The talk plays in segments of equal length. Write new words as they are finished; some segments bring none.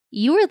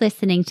You are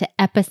listening to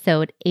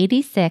episode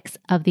 86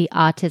 of the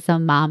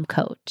Autism Mom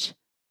Coach,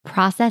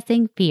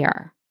 Processing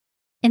Fear.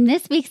 In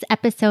this week's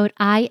episode,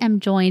 I am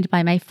joined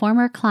by my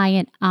former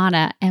client,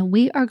 Anna, and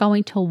we are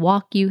going to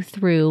walk you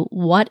through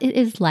what it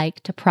is like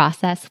to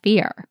process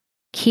fear.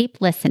 Keep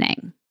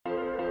listening.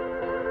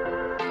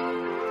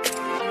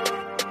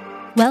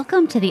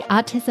 Welcome to the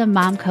Autism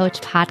Mom Coach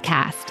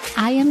podcast.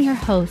 I am your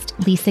host,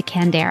 Lisa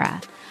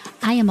Candera.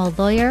 I am a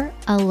lawyer,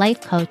 a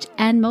life coach,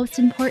 and most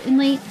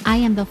importantly, I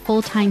am the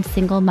full-time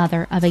single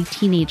mother of a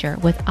teenager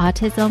with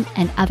autism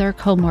and other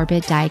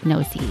comorbid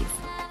diagnoses.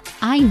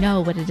 I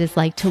know what it is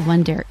like to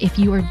wonder if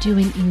you are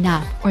doing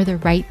enough or the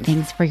right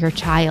things for your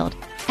child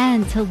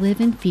and to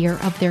live in fear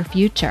of their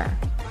future.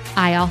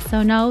 I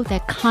also know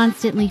that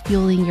constantly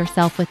fueling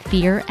yourself with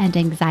fear and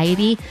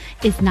anxiety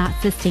is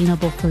not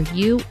sustainable for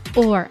you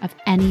or of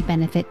any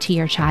benefit to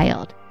your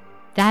child.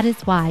 That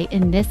is why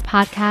in this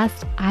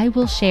podcast, I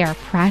will share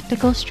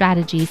practical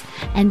strategies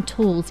and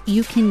tools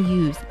you can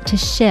use to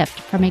shift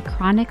from a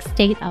chronic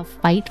state of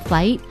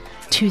fight-flight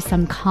to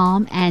some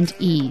calm and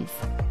ease.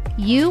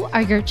 You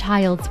are your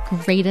child's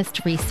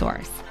greatest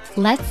resource.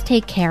 Let's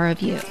take care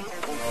of you.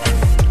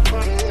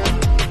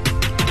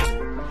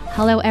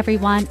 Hello,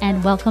 everyone,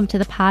 and welcome to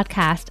the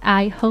podcast.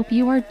 I hope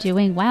you are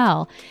doing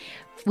well.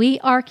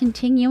 We are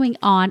continuing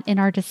on in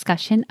our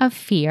discussion of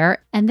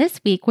fear, and this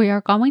week we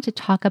are going to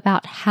talk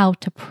about how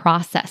to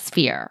process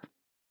fear.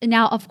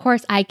 Now, of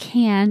course, I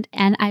can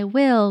and I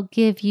will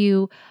give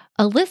you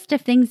a list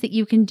of things that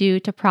you can do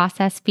to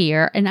process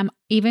fear, and I'm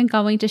even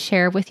going to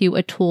share with you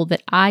a tool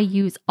that I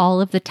use all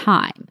of the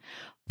time.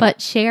 But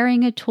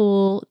sharing a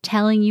tool,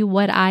 telling you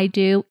what I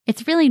do,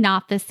 it's really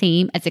not the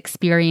same as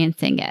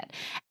experiencing it.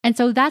 And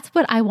so that's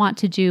what I want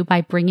to do by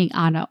bringing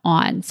Anna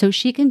on. So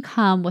she can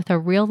come with a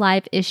real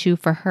life issue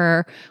for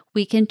her.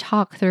 We can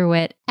talk through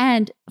it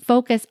and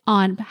focus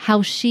on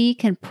how she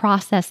can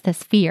process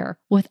this fear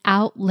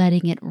without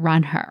letting it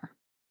run her.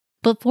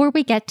 Before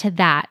we get to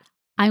that,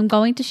 I'm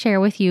going to share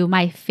with you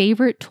my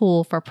favorite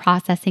tool for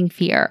processing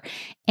fear,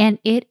 and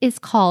it is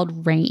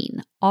called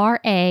RAIN,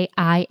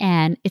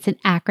 R-A-I-N. It's an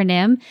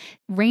acronym.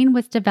 RAIN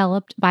was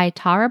developed by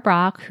Tara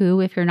Brach, who,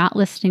 if you're not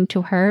listening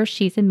to her,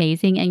 she's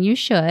amazing and you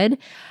should.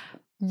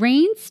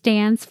 RAIN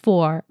stands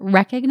for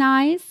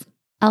Recognize,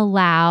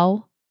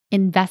 Allow,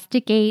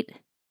 Investigate,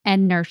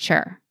 and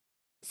Nurture.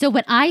 So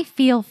when I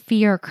feel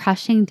fear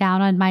crushing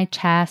down on my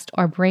chest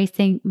or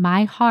bracing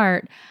my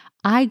heart,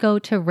 I go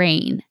to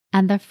RAIN.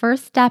 And the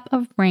first step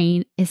of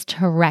RAIN is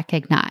to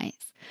recognize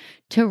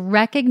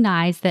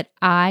that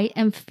I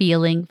am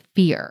feeling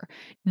fear.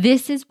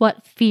 This is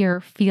what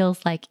fear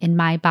feels like in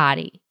my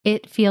body.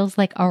 It feels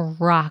like a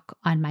rock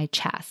on my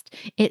chest.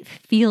 It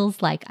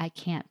feels like I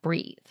can't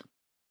breathe.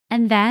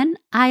 And then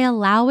I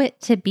allow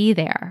it to be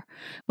there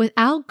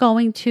without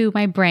going to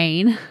my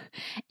brain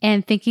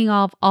and thinking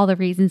of all the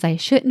reasons I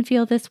shouldn't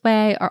feel this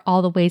way or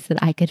all the ways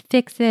that I could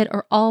fix it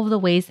or all of the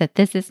ways that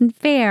this isn't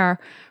fair.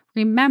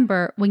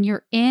 Remember, when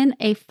you're in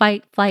a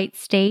fight-flight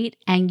state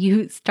and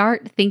you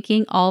start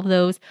thinking all of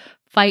those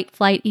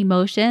fight-flight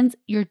emotions,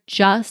 you're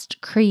just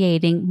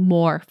creating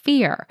more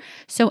fear.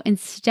 So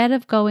instead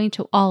of going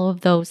to all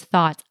of those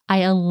thoughts, I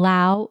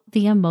allow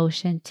the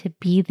emotion to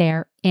be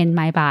there in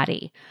my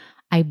body.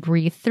 I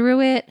breathe through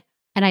it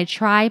and I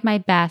try my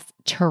best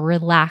to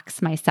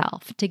relax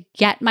myself, to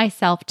get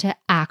myself to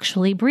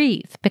actually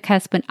breathe.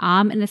 Because when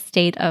I'm in a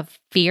state of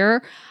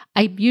fear,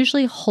 I'm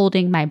usually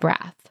holding my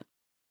breath.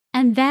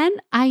 And then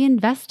I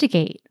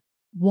investigate.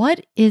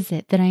 What is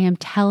it that I am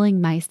telling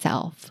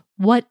myself?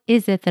 What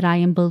is it that I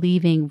am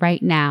believing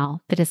right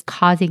now that is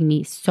causing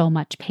me so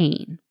much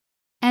pain?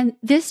 And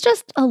this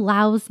just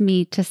allows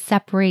me to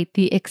separate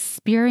the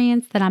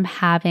experience that I'm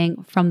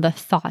having from the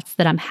thoughts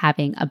that I'm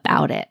having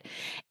about it.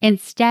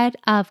 Instead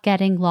of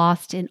getting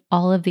lost in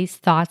all of these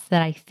thoughts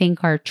that I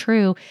think are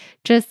true,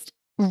 just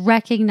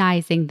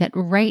recognizing that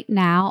right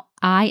now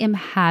I am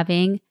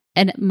having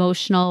an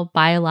emotional,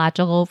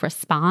 biological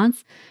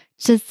response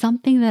to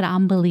something that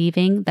I'm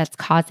believing that's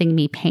causing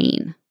me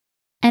pain.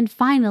 And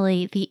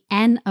finally, the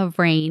N of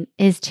RAIN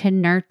is to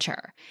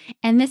nurture.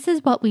 And this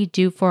is what we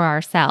do for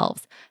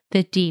ourselves.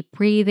 The deep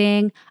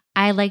breathing.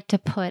 I like to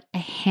put a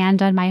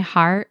hand on my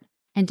heart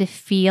and to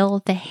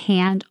feel the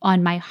hand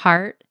on my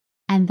heart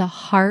and the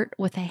heart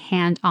with a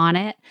hand on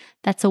it.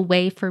 That's a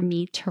way for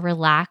me to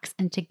relax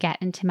and to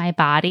get into my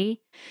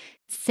body.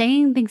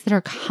 Saying things that are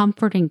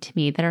comforting to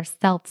me, that are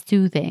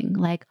self-soothing,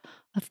 like,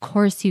 of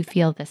course you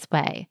feel this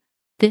way.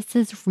 This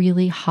is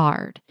really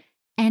hard.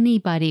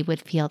 Anybody would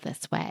feel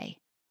this way.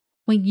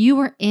 When you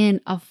are in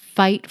a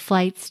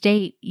fight-flight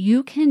state,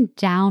 you can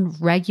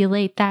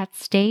down-regulate that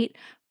state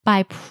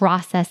by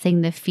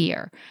processing the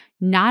fear,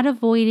 not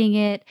avoiding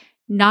it,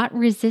 not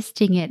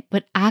resisting it,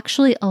 but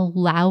actually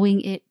allowing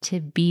it to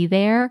be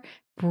there,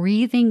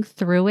 breathing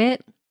through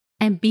it,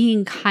 and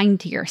being kind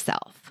to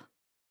yourself.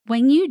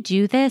 When you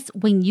do this,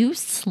 when you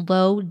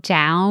slow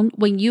down,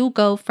 when you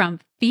go from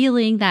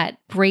feeling that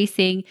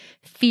bracing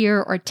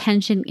fear or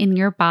tension in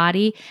your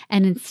body,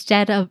 and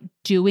instead of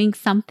doing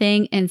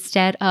something,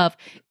 instead of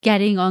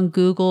getting on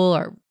Google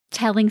or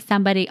telling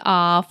somebody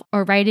off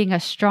or writing a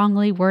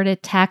strongly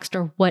worded text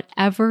or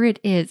whatever it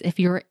is, if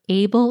you're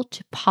able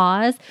to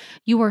pause,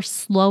 you are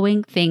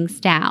slowing things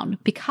down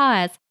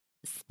because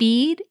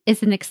speed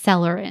is an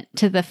accelerant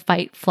to the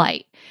fight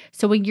flight.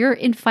 So when you're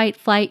in fight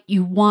flight,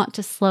 you want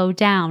to slow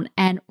down,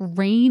 and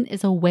rain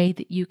is a way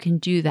that you can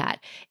do that.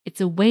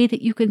 It's a way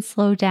that you can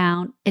slow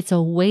down. It's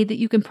a way that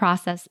you can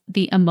process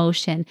the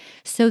emotion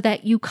so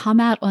that you come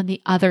out on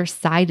the other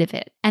side of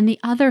it. And the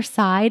other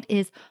side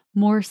is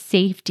more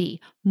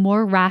safety,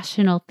 more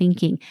rational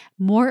thinking,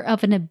 more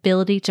of an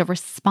ability to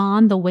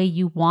respond the way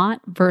you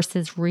want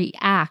versus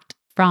react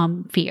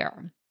from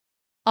fear.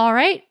 All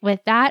right, with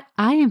that,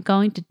 I am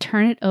going to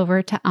turn it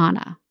over to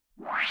Anna.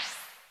 All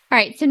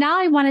right, so now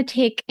I want to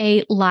take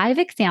a live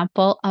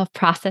example of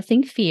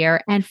processing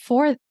fear. And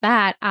for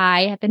that,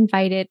 I have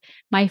invited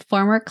my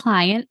former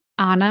client,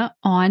 Anna,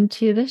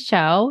 onto the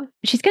show.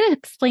 She's going to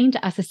explain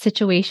to us a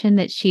situation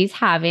that she's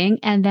having,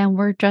 and then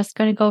we're just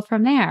going to go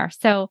from there.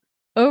 So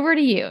over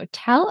to you.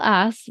 Tell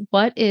us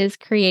what is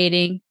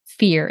creating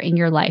fear in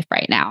your life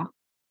right now.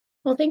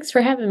 Well, thanks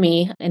for having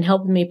me and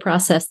helping me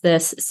process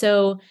this.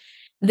 So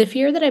the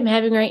fear that I'm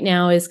having right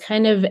now is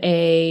kind of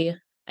I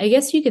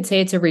guess you could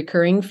say it's a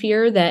recurring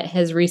fear that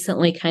has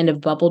recently kind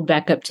of bubbled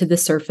back up to the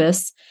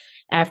surface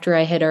after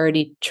I had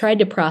already tried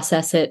to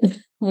process it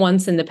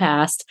once in the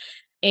past.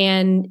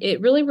 And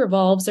it really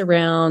revolves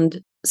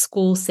around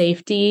school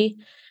safety.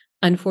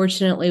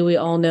 Unfortunately, we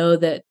all know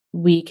that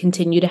we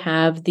continue to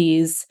have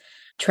these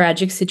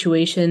tragic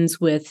situations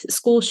with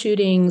school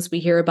shootings. We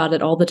hear about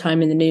it all the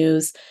time in the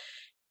news.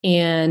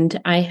 And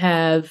I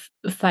have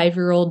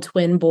 5-year-old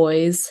twin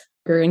boys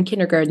who are in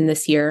kindergarten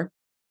this year.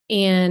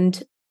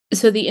 And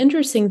so the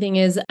interesting thing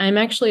is, I'm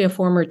actually a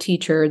former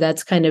teacher.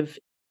 That's kind of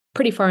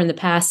pretty far in the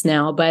past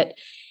now. But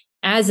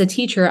as a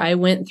teacher, I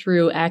went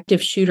through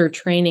active shooter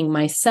training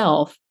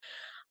myself.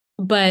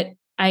 But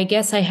I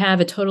guess I have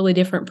a totally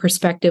different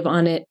perspective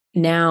on it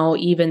now,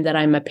 even that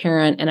I'm a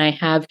parent and I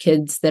have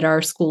kids that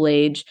are school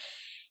age.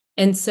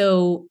 And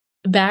so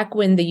back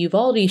when the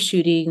Uvalde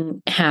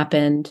shooting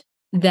happened,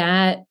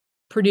 that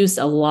produced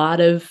a lot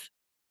of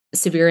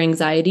severe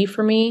anxiety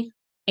for me.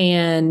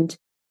 And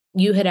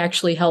you had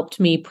actually helped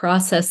me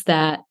process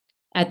that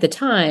at the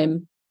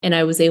time, and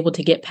I was able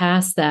to get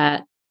past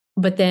that.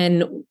 But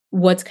then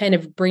what's kind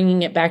of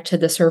bringing it back to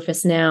the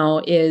surface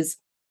now is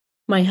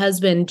my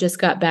husband just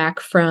got back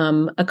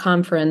from a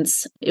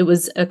conference. It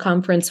was a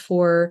conference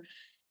for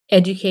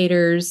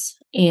educators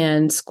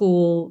and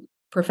school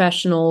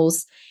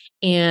professionals.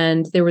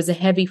 And there was a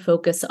heavy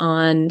focus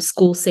on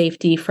school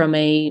safety from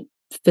a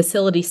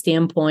facility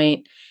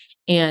standpoint.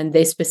 And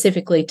they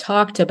specifically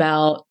talked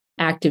about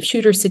active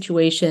shooter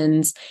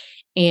situations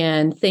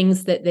and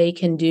things that they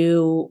can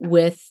do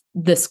with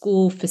the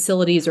school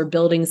facilities or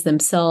buildings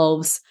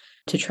themselves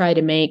to try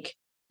to make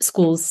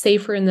schools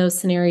safer in those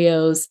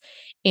scenarios.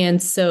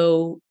 And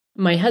so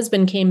my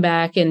husband came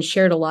back and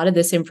shared a lot of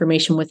this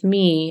information with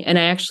me. And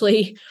I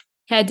actually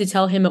had to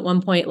tell him at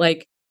one point,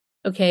 like,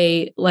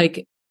 okay,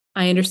 like,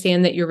 I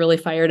understand that you're really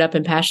fired up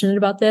and passionate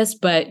about this,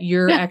 but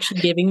you're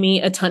actually giving me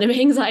a ton of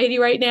anxiety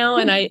right now.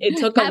 And it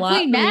took a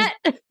lot.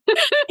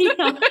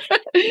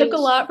 It took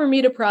a lot for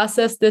me to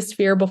process this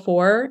fear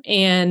before.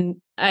 And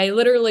I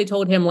literally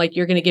told him, like,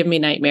 you're going to give me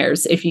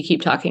nightmares if you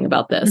keep talking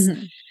about this.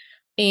 Mm-hmm.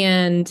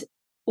 And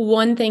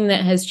one thing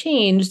that has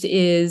changed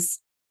is,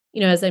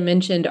 as I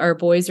mentioned, our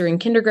boys are in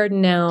kindergarten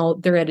now.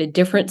 They're at a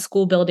different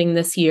school building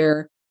this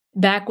year.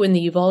 Back when the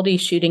Uvalde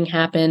shooting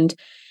happened,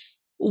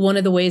 one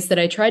of the ways that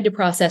I tried to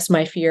process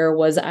my fear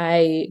was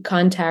I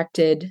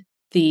contacted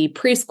the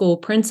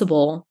preschool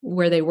principal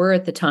where they were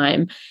at the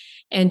time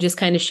and just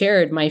kind of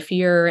shared my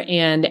fear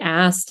and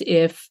asked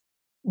if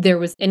there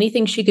was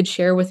anything she could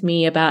share with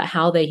me about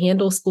how they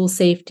handle school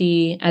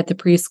safety at the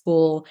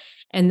preschool.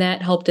 And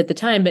that helped at the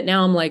time. But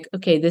now I'm like,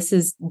 okay, this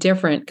is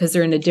different because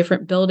they're in a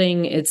different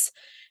building. It's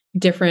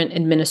different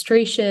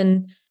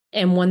administration.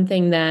 And one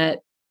thing that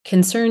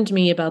concerned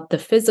me about the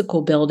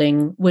physical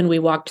building when we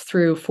walked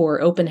through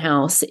for open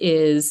house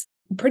is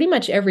pretty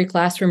much every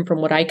classroom,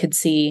 from what I could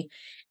see,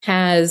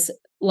 has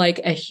like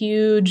a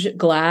huge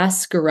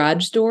glass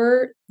garage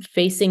door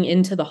facing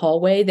into the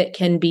hallway that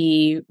can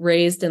be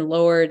raised and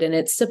lowered. And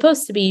it's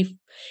supposed to be,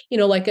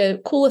 like a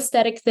cool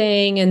aesthetic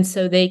thing. And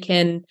so they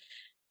can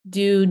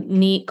do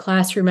neat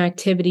classroom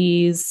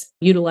activities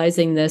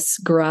utilizing this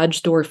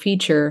garage door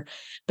feature.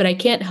 But I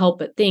can't help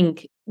but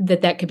think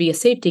that that could be a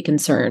safety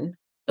concern.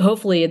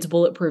 Hopefully it's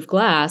bulletproof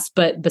glass.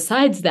 But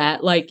besides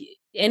that, like,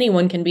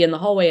 anyone can be in the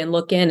hallway and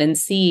look in and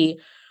see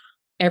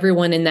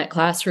everyone in that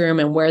classroom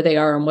and where they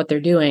are and what they're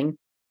doing.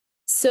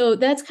 So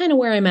that's kind of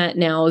where I'm at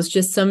now, is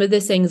just some of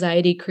this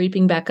anxiety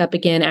creeping back up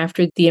again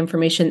after the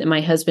information that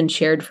my husband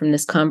shared from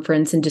this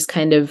conference, and just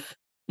kind of,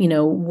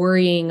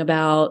 worrying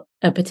about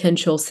a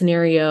potential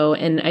scenario.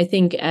 And I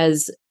think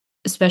as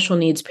special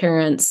needs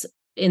parents,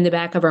 in the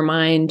back of our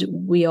mind,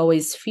 we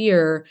always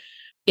fear,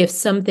 if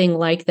something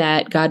like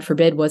that, God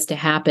forbid, was to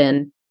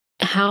happen,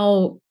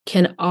 how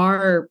can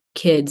our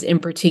kids in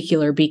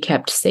particular be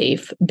kept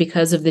safe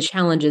because of the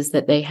challenges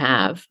that they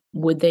have?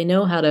 Would they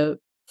know how to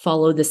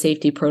follow the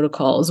safety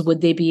protocols?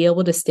 Would they be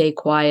able to stay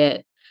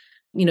quiet?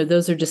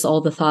 Those are just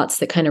all the thoughts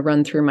that kind of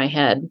run through my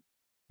head.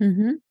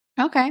 Mm-hmm.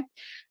 Okay.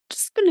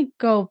 Just going to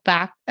go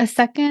back a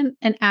second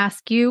and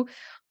ask you,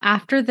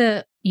 after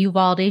the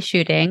Uvalde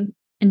shooting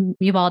in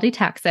Uvalde,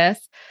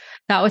 Texas,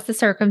 that was the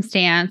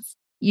circumstance.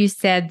 You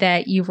said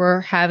that you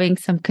were having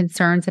some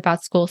concerns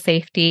about school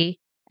safety.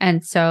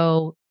 And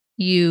so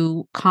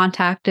you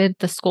contacted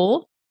the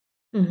school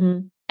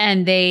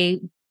and they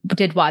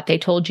did what? They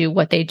told you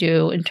what they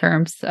do in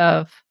terms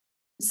of.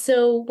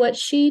 So, what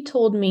she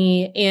told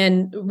me,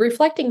 and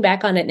reflecting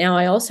back on it now,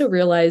 I also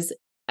realize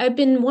I've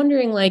been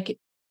wondering, like,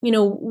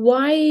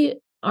 why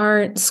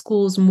aren't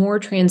schools more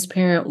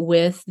transparent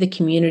with the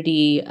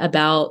community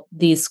about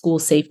these school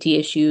safety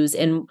issues?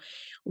 And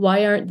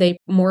why aren't they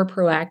more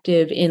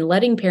proactive in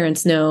letting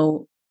parents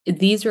know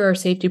these are our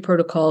safety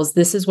protocols?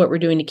 This is what we're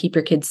doing to keep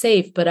your kids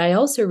safe. But I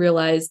also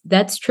realize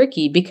that's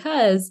tricky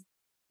because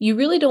you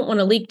really don't want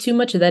to leak too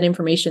much of that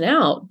information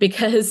out,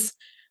 because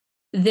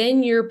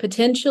then you're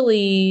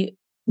potentially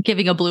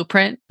giving a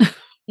blueprint.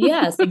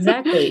 Yes,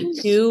 exactly.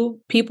 To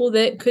people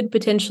that could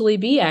potentially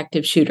be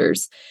active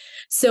shooters.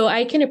 So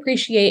I can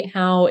appreciate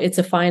how it's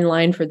a fine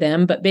line for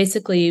them. But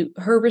basically,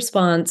 her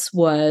response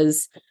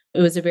was,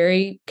 it was a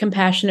very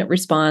compassionate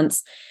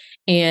response.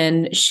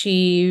 And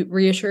she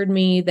reassured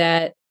me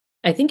that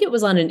I think it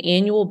was on an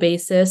annual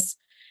basis,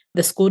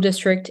 the school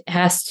district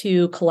has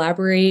to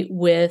collaborate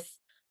with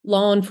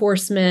law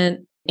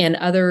enforcement and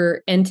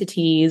other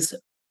entities,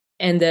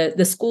 and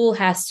the school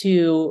has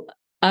to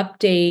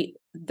update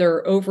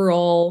their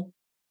overall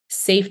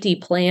safety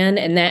plan,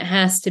 and that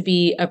has to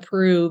be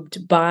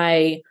approved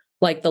by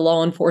like the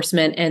law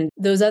enforcement and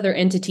those other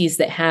entities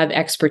that have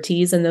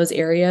expertise in those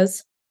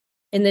areas.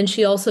 And then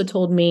she also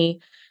told me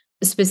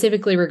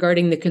specifically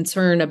regarding the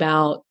concern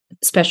about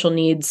special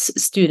needs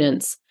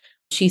students.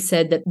 She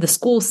said that the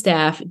school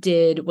staff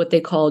did what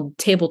they called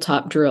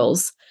tabletop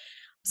drills.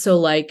 So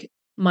like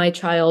my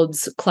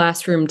child's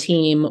classroom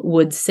team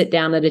would sit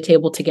down at a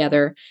table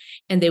together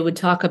and they would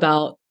talk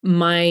about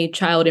my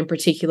child in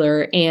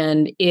particular.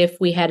 And if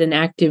we had an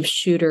active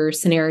shooter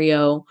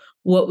scenario,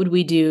 what would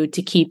we do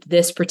to keep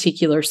this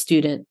particular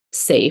student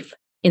safe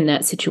in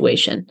that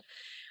situation?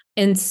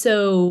 And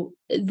so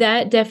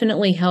that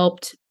definitely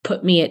helped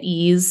put me at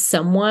ease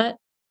somewhat.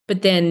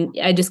 But then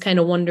I just kind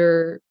of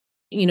wonder,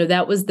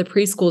 that was the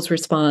preschool's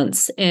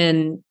response.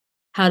 And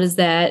how does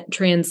that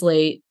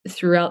translate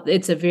throughout?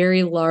 It's a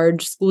very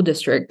large school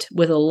district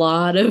with a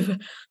lot of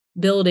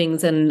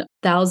buildings and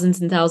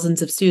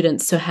thousands of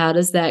students. So how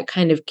does that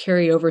kind of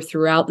carry over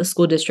throughout the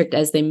school district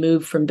as they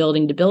move from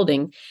building to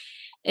building?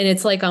 And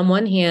it's like, on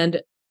one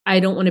hand, I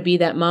don't want to be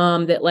that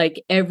mom that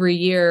like every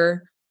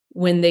year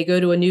when they go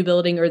to a new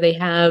building or they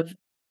have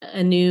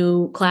a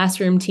new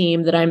classroom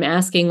team that I'm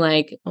asking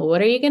like, well,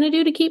 what are you going to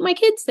do to keep my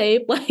kids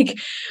safe? Like,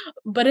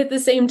 but at the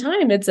same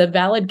time, it's a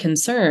valid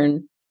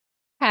concern.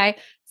 Okay.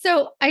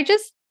 So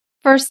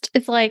first,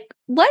 it's like,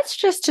 let's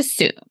just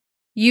assume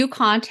you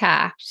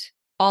contact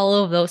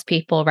all of those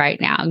people right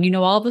now.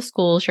 All the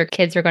schools your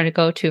kids are going to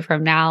go to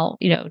from now,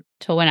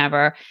 to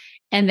whenever.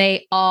 And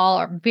they all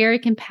are very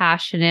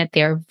compassionate.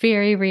 They're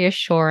very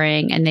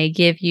reassuring. And they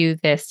give you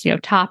this,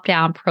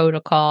 top-down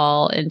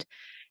protocol and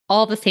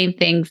all the same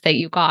things that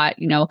you got,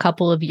 a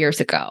couple of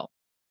years ago.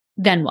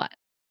 Then what?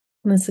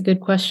 That's a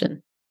good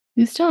question.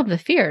 You still have the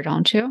fear,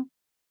 don't you?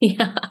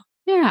 Yeah.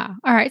 Yeah.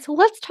 All right. So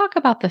let's talk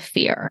about the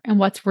fear and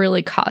what's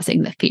really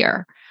causing the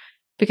fear,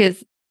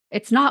 because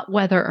it's not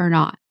whether or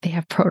not they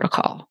have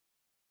protocol.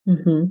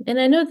 Mm-hmm. And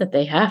I know that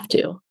they have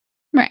to.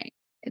 Right.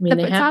 I mean,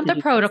 it's not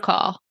the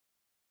protocol.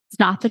 It's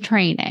not the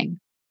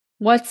training.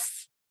 When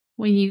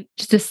you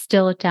just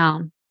distill it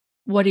down,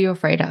 what are you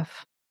afraid of?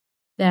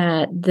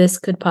 That this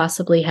could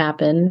possibly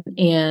happen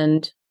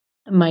and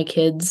my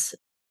kids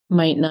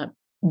might not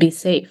be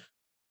safe.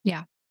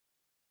 Yeah.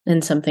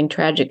 And something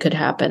tragic could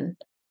happen.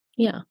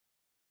 Yeah.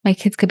 My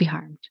kids could be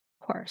harmed,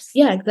 of course.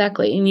 Yeah,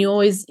 exactly. And you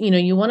always,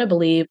 you want to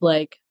believe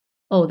like,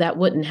 oh, that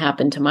wouldn't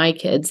happen to my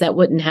kids. That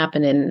wouldn't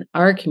happen in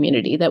our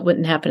community. That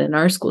wouldn't happen in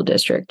our school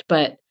district.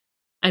 But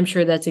I'm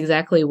sure that's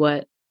exactly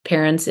what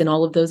parents in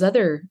all of those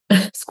other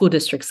school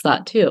districts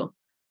thought too.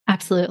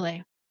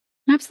 Absolutely.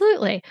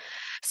 Absolutely.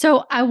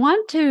 So I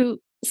want to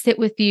sit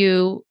with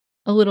you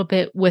a little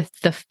bit with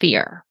the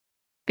fear,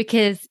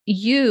 because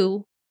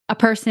a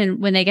person,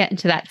 when they get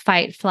into that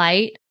fight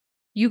flight,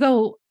 you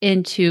go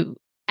into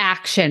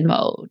action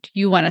mode.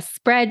 You want a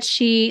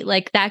spreadsheet,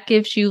 like that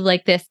gives you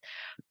like this,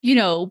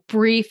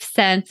 brief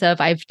sense of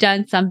I've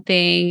done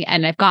something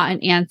and I've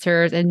gotten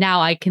answers and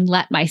now I can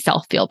let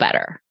myself feel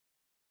better.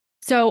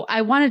 So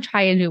I want to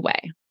try a new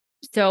way.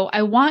 So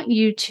I want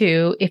you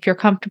to, if you're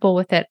comfortable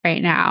with it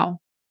right now,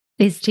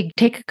 is to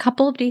take a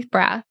couple of deep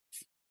breaths,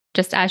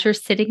 just as you're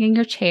sitting in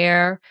your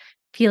chair,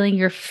 feeling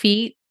your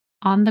feet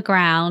on the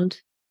ground,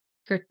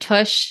 your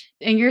tush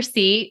in your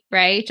seat,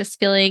 right? Just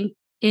feeling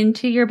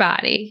into your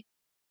body.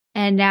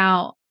 And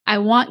now I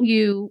want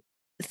you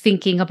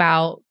thinking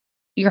about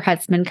your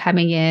husband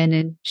coming in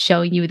and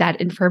showing you that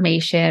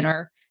information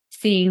or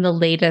seeing the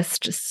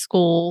latest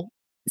school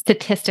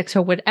statistics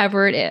or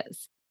whatever it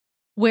is,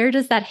 where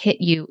does that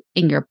hit you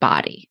in your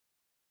body?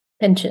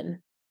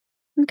 Tension.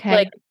 Okay.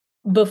 Like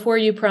before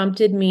you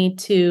prompted me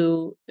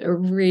to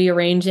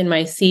rearrange in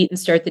my seat and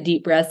start the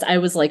deep breaths, I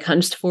was like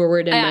hunched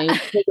forward and my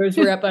shoulders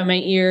were up on my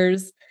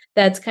ears.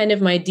 That's kind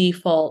of my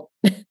default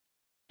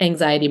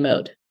anxiety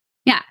mode.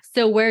 Yeah.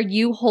 So where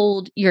you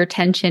hold your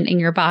tension in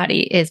your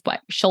body is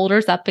what?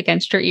 Shoulders up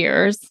against your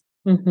ears.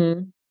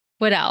 Mm-hmm.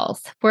 What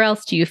else? Where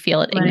else do you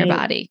feel it in your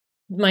body?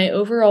 My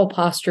overall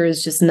posture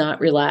is just not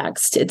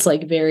relaxed. It's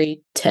like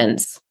very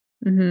tense.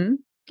 Mm-hmm.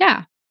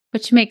 Yeah,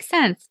 which makes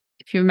sense.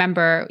 If you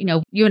remember,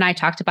 you and I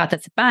talked about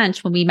this a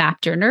bunch when we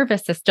mapped your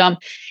nervous system,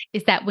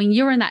 is that when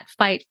you're in that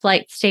fight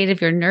flight state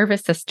of your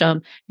nervous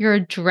system, your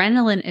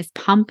adrenaline is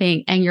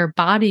pumping and your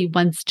body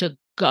wants to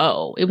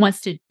go. It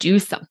wants to do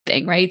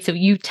something, right? So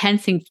you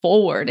tensing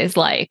forward is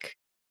like,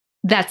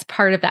 that's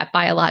part of that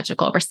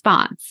biological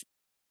response.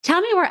 Tell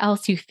me where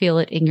else you feel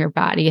it in your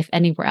body, if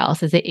anywhere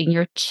else. Is it in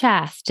your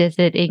chest? Is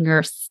it in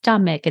your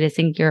stomach? It is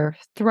in your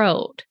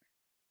throat?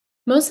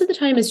 Most of the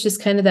time, it's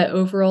just kind of that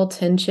overall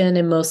tension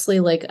and mostly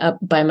like up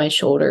by my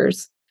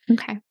shoulders.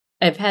 Okay.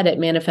 I've had it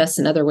manifest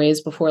in other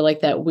ways before,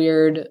 like that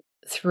weird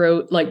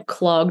throat, like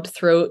clogged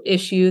throat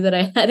issue that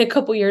I had a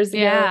couple years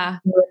ago. Yeah.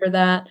 Remember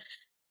that?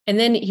 And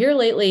then here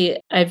lately,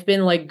 I've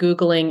been like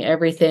Googling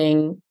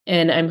everything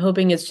and I'm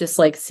hoping it's just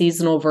like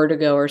seasonal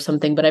vertigo or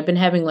something, but I've been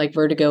having like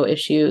vertigo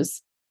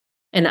issues.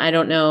 And I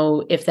don't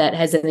know if that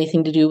has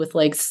anything to do with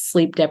like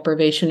sleep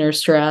deprivation or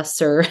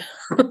stress, or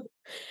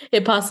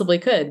it possibly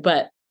could,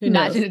 but who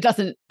Imagine knows? it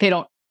doesn't, they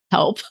don't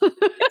help.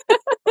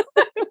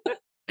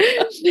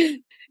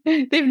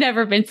 They've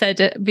never been said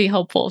to be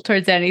helpful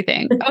towards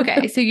anything.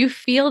 Okay. So you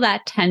feel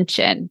that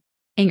tension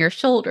in your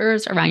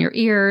shoulders, around your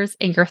ears,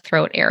 in your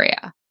throat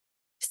area.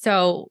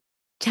 So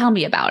tell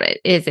me about it.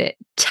 Is it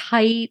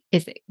tight?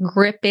 Is it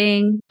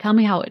gripping? Tell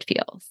me how it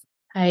feels.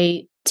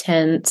 I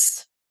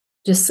tense,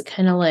 just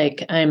kind of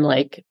like I'm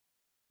like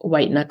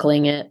white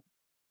knuckling it.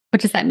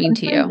 What does that mean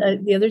to you?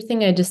 The other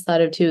thing I just thought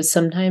of too is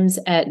sometimes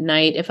at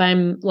night, if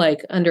I'm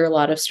like under a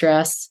lot of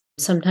stress,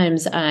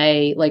 sometimes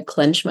I like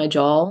clench my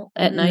jaw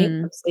at night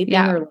when I'm sleeping,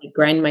 Yeah. or like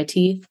grind my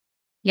teeth.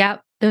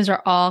 Yep. Those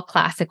are all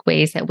classic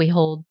ways that we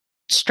hold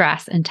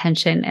stress and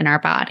tension in our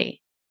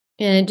body.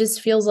 And it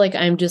just feels like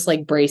I'm just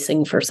like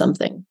bracing for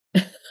something.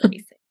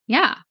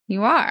 Yeah,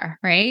 you are,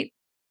 right?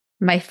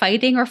 Am I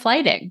fighting or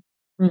flighting?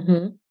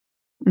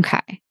 Mm-hmm.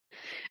 Okay.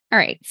 All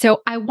right.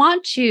 So I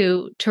want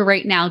you to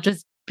right now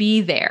just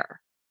be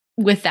there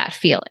with that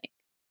feeling.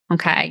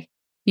 Okay.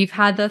 You've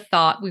had the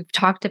thought, we've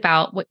talked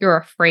about what you're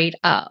afraid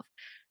of.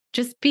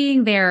 Just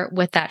being there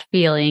with that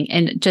feeling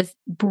and just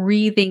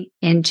breathing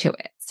into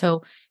it.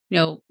 So,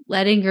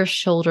 letting your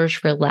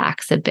shoulders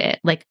relax a bit,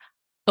 like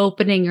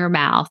opening your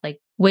mouth, like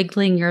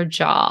wiggling your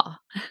jaw.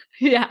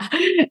 Yeah.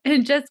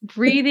 And just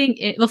breathing.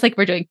 It looks like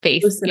we're doing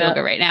face Loosen yoga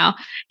up. right now.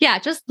 Yeah.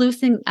 Just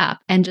loosen up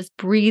and just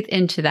breathe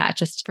into that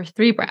just for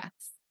 3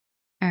 breaths.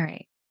 All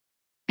right.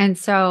 And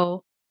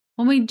so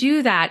when we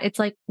do that, it's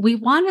like we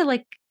want to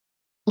like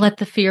let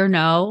the fear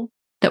know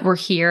that we're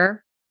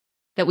here,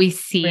 that we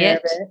see Aware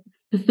it.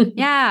 of it.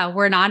 Yeah,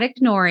 we're not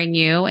ignoring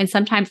you. And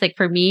sometimes, like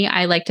for me,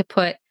 I like to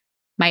put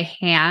my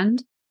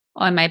hand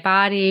on my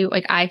body.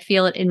 Like I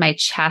feel it in my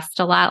chest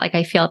a lot. Like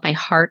I feel like my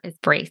heart is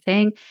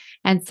bracing.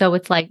 And so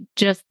it's like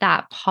just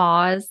that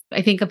pause.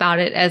 I think about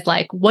it as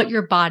like what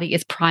your body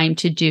is primed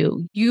to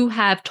do. You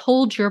have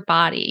told your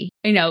body,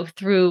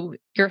 through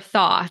your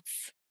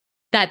thoughts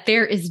that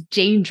there is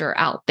danger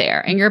out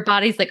there. And your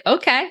body's like,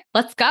 okay,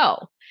 let's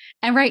go.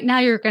 And right now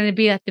you're going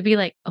to have to be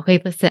like,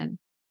 okay, listen,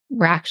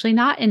 we're actually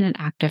not in an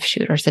active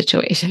shooter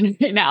situation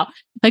right now.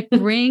 Like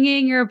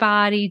bringing your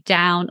body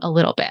down a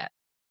little bit.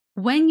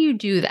 When you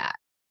do that,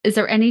 is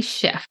there any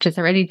shift? Is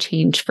there any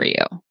change for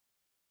you? I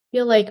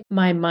feel like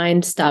my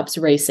mind stops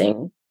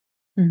racing.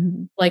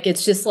 Mm-hmm. Like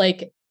it's just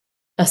like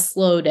a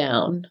slow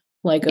down.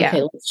 Like, Yeah.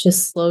 okay, let's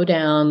just slow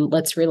down.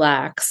 Let's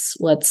relax.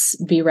 Let's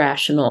be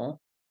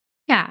rational.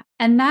 Yeah.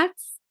 And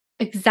that's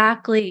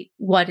exactly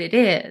what it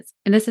is.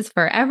 And this is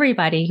for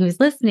everybody who's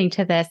listening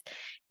to this,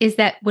 is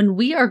that when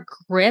we are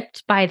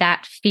gripped by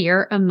that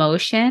fear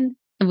emotion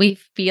and we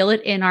feel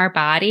it in our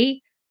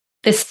body,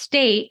 the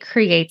state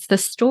creates the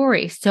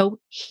story. So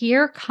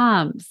here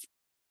comes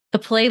the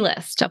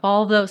playlist of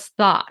all those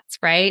thoughts,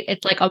 right?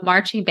 It's like a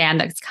marching band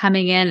that's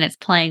coming in and it's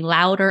playing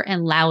louder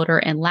and louder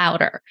and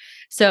louder.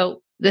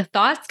 So the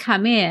thoughts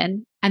come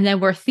in and then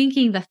we're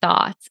thinking the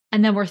thoughts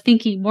and then we're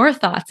thinking more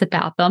thoughts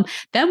about them.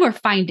 Then we're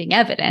finding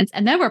evidence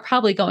and then we're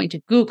probably going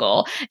to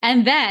Google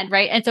and then,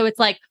 right? And so it's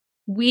like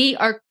we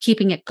are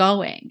keeping it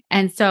going.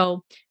 And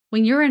so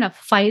when you're in a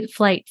fight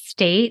flight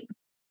state,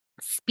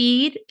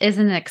 speed is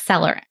an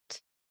accelerant.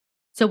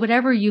 So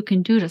whatever you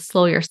can do to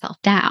slow yourself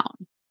down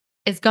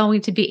is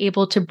going to be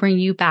able to bring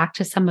you back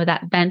to some of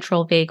that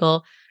ventral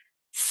vagal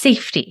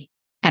safety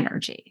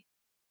energy,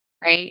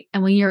 right?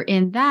 And when you're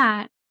in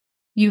that,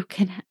 you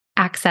can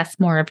access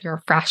more of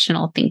your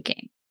rational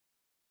thinking.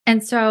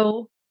 And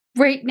so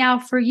right now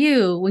for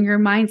you, when your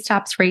mind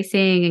stops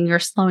racing and you're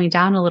slowing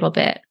down a little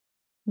bit,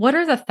 what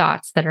are the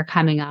thoughts that are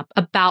coming up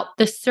about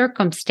the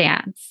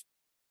circumstance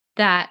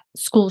that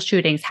school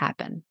shootings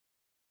happen?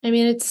 I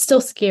mean, it's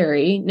still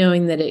scary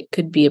knowing that it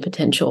could be a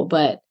potential,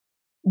 but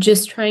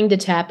just trying to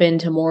tap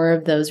into more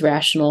of those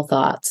rational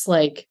thoughts.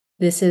 Like,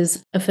 this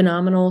is a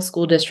phenomenal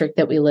school district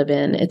that we live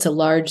in. It's a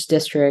large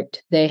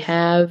district. They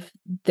have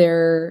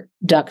their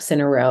ducks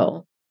in a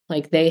row.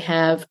 Like, they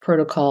have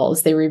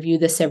protocols. They review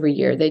this every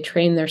year. They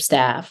train their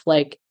staff.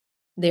 Like,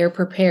 they're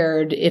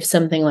prepared if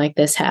something like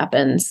this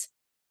happens.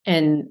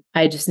 And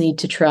I just need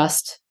to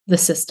trust the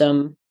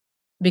system,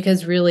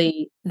 because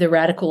really the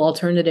radical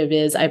alternative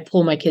is I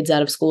pull my kids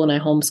out of school and I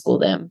homeschool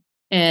them.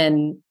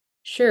 And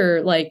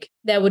sure, like,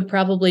 that would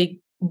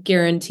probably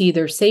guarantee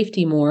their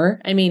safety more.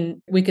 I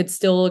mean, we could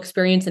still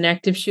experience an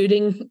active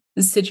shooting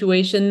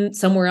situation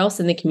somewhere else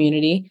in the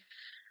community.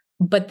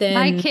 But then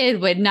my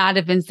kid would not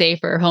have been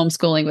safer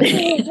homeschooling with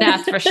me.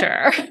 That's for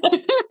sure.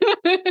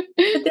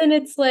 But then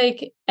it's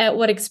like, at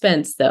what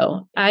expense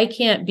though? I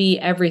can't be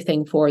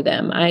everything for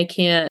them. I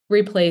can't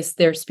replace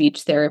their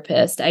speech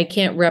therapist. I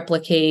can't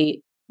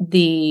replicate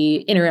the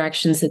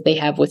interactions that they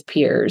have with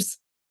peers.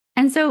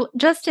 And so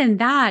just in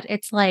that,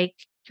 it's like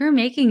you're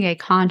making a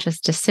conscious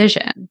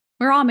decision.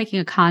 We're all making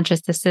a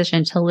conscious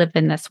decision to live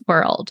in this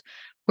world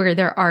where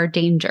there are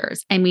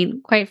dangers. I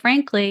mean, quite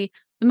frankly,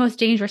 the most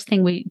dangerous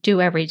thing we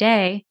do every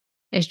day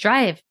is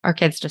drive our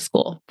kids to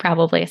school,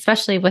 probably,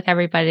 especially with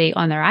everybody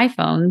on their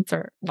iPhones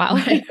or while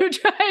they're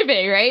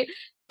driving, right?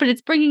 But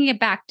it's bringing it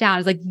back down.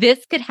 It's like,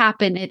 this could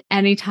happen at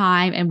any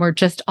time and we're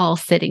just all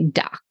sitting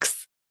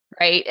ducks,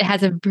 right? It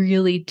has a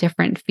really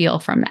different feel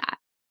from that.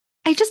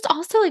 I just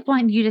also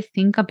want you to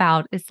think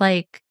about is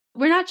like,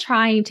 we're not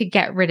trying to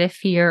get rid of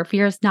fear.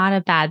 Fear is not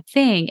a bad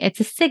thing. It's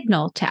a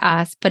signal to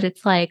us, but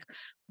it's like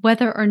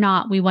whether or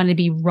not we want to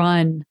be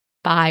run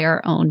by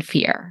our own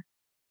fear.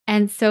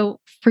 And so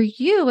for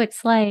you,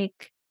 it's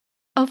like,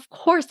 of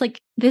course,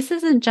 like, this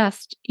isn't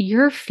just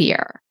your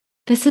fear.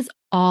 This is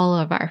all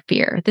of our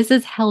fear. This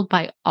is held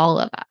by all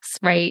of us,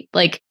 right?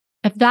 Like,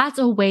 if that's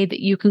a way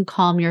that you can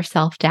calm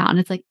yourself down,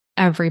 it's like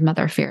every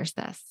mother fears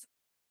this.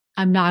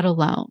 I'm not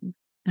alone.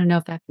 I don't know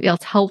if that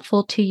feels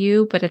helpful to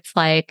you, but it's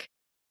like,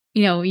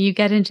 you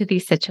get into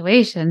these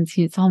situations,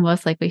 it's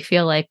almost like we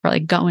feel like we're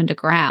like going to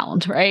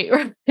ground, right?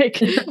 We're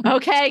like,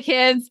 okay,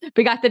 kids,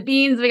 we got the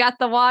beans, we got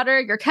the water,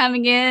 you're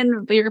coming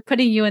in, we're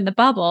putting you in the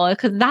bubble,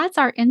 because that's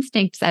our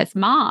instincts as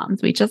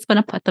moms. We just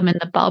want to put them in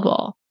the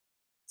bubble.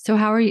 So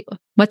how are you?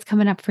 What's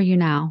coming up for you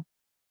now?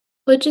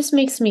 Well, it just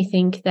makes me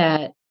think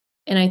that,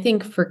 and I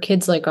think for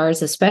kids like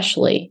ours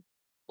especially,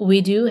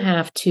 we do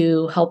have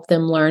to help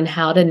them learn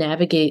how to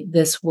navigate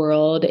this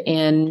world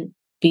and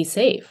be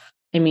safe.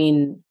 I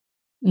mean,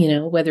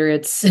 whether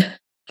it's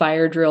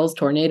fire drills,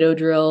 tornado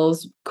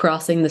drills,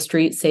 crossing the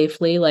street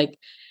safely. Like,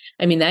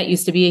 I mean, that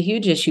used to be a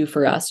huge issue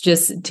for us,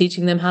 just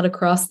teaching them how to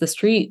cross the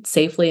street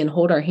safely and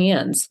hold our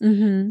hands,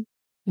 Mm-hmm.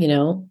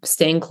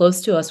 Staying close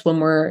to us when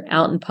we're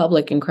out in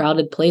public in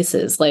crowded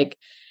places. Like,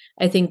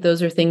 I think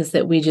those are things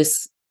that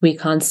we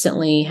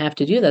constantly have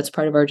to do. That's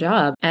part of our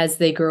job. As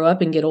they grow up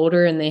and get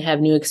older and they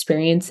have new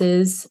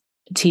experiences,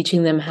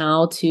 teaching them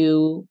how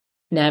to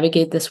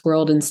navigate this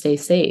world and stay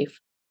safe.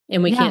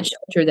 And we can't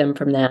shelter them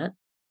from that.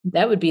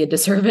 That would be a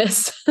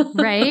disservice.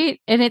 Right.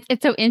 And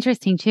it's so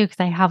interesting too, because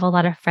I have a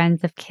lot of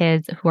friends of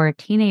kids who are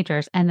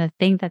teenagers, and the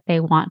thing that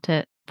they want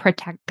to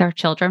protect their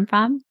children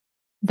from,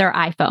 their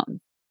iPhone,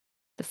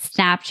 the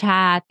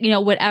Snapchat,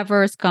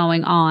 whatever's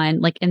going on,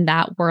 like in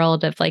that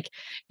world of like,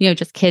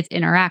 just kids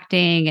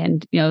interacting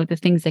and, the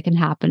things that can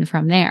happen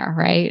from there.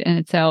 Right.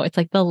 And so it's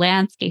like the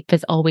landscape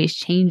is always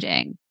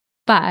changing,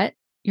 but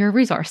you're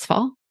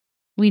resourceful.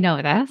 We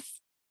know this.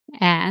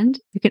 And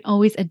you can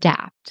always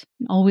adapt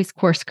and always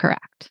course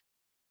correct.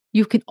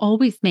 You can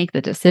always make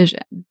the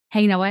decision.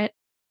 Hey, you know what?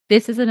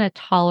 This isn't a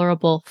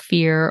tolerable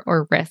fear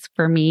or risk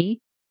for me,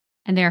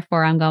 and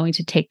therefore I'm going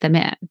to take them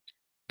in.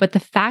 But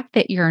the fact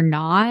that you're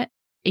not,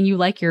 and you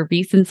like your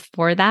reasons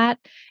for that,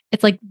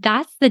 it's like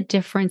that's the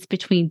difference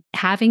between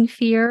having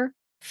fear,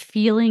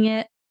 feeling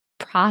it,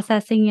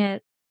 processing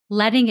it,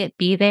 letting it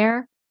be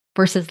there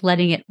versus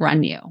letting it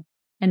run you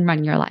and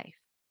run your life.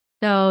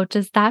 So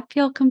does that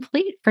feel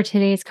complete for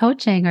today's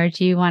coaching, or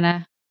do you want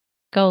to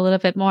go a little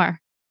bit more?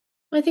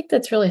 I think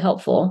that's really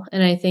helpful.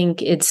 And I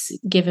think it's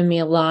given me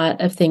a lot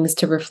of things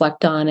to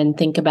reflect on and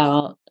think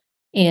about,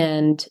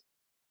 and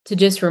to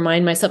just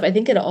remind myself. I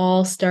think it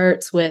all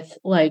starts with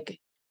like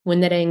when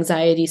that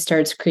anxiety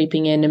starts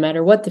creeping in, no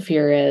matter what the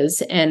fear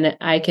is, and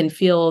I can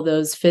feel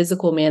those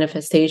physical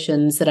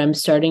manifestations that I'm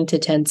starting to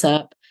tense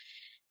up,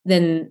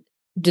 then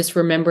just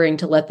remembering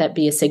to let that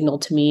be a signal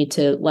to me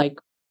to like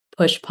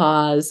push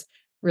pause,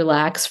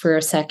 relax for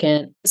a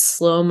second,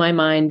 slow my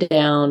mind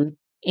down,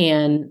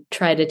 and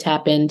try to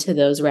tap into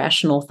those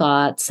rational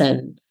thoughts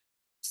and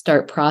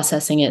start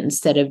processing it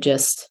instead of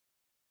just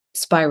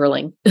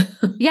spiraling.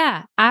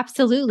 Yeah,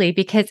 absolutely.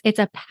 Because it's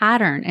a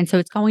pattern. And so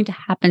it's going to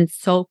happen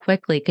so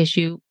quickly because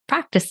you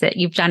practice it.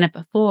 You've done it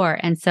before.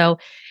 And so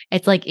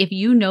it's like, if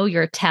you know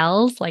your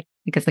tells, like,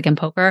 because like in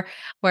poker,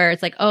 where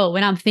it's like, oh,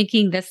 when I'm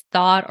thinking this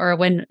thought, or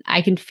when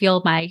I can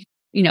feel my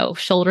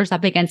shoulders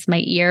up against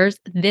my ears,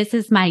 this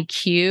is my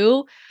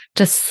cue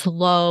to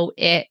slow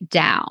it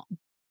down.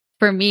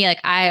 For me, like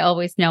I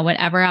always know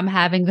whenever I'm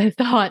having the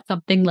thought,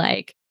 something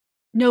like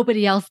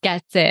nobody else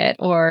gets it,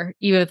 or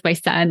even with my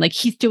son, like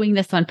he's doing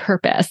this on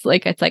purpose.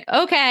 Like it's like,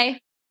 okay,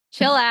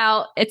 chill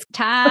out. It's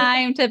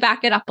time to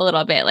back it up a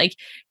little bit. Like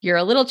you're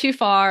a little too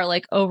far,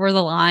 like over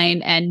the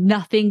line, and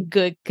nothing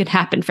good could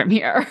happen from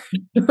here.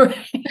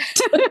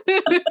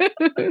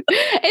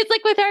 It's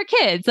like with our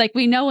kids, like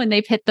we know when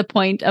they've hit the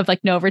point of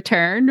like no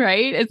return,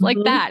 right? It's like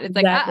that. It's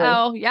exactly. like,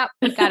 uh-oh, yep,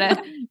 we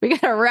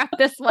gotta wrap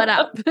this one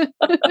up.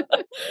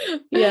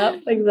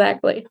 Yep,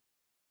 exactly.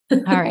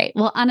 All right.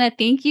 Well, Anna,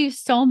 thank you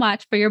so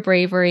much for your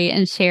bravery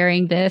and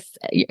sharing this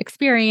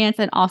experience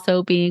and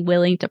also being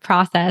willing to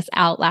process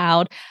out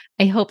loud.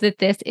 I hope that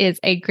this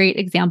is a great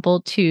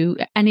example to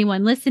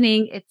anyone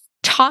listening. It's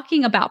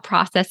talking about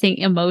processing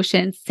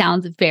emotions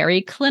sounds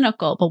very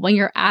clinical, but when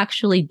you're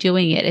actually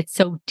doing it, it's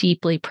so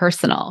deeply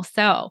personal.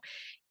 So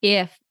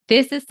if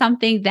this is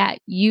something that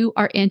you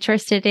are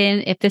interested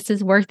in, if this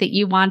is work that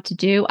you want to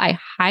do, I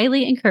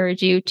highly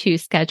encourage you to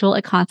schedule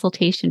a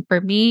consultation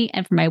for me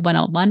and for my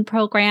one-on-one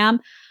program.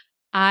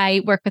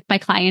 I work with my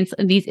clients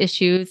on these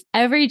issues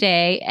every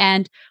day,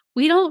 and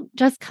we don't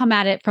just come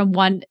at it from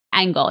one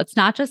angle. It's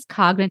not just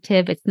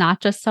cognitive. It's not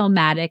just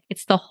somatic.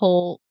 It's the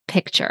whole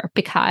picture,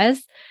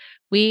 because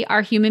we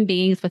are human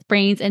beings with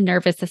brains and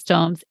nervous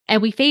systems,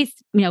 and we face,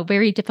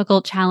 very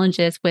difficult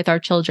challenges with our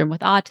children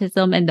with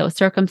autism and those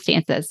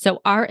circumstances.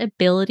 So our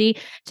ability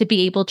to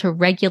be able to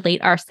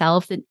regulate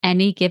ourselves in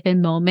any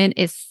given moment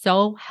is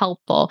so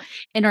helpful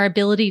in our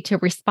ability to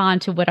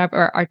respond to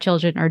whatever our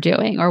children are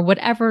doing or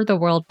whatever the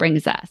world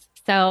brings us.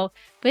 So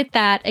with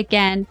that,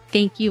 again,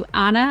 thank you,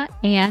 Anna,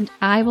 and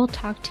I will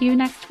talk to you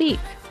next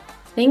week.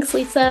 Thanks,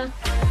 Lisa.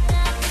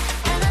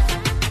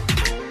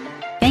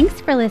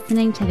 Thanks for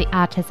listening to the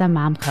Autism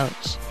Mom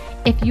Coach.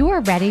 If you are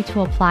ready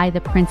to apply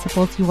the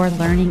principles you are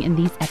learning in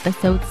these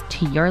episodes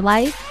to your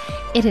life,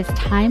 it is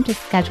time to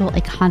schedule a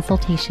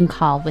consultation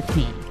call with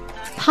me.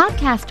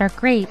 Podcasts are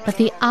great, but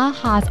the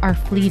ahas are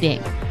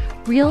fleeting.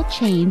 Real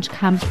change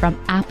comes from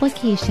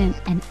application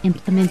and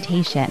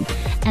implementation,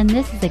 and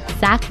this is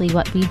exactly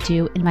what we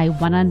do in my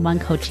one-on-one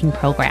coaching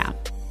program.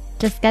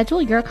 To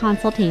schedule your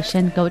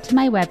consultation, go to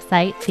my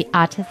website,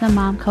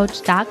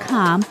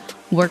 theautismmomcoach.com,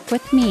 work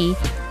with me,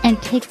 and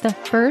take the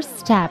first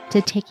step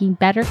to taking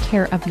better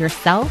care of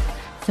yourself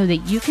so that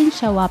you can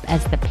show up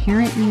as the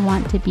parent you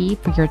want to be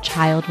for your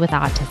child with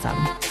autism.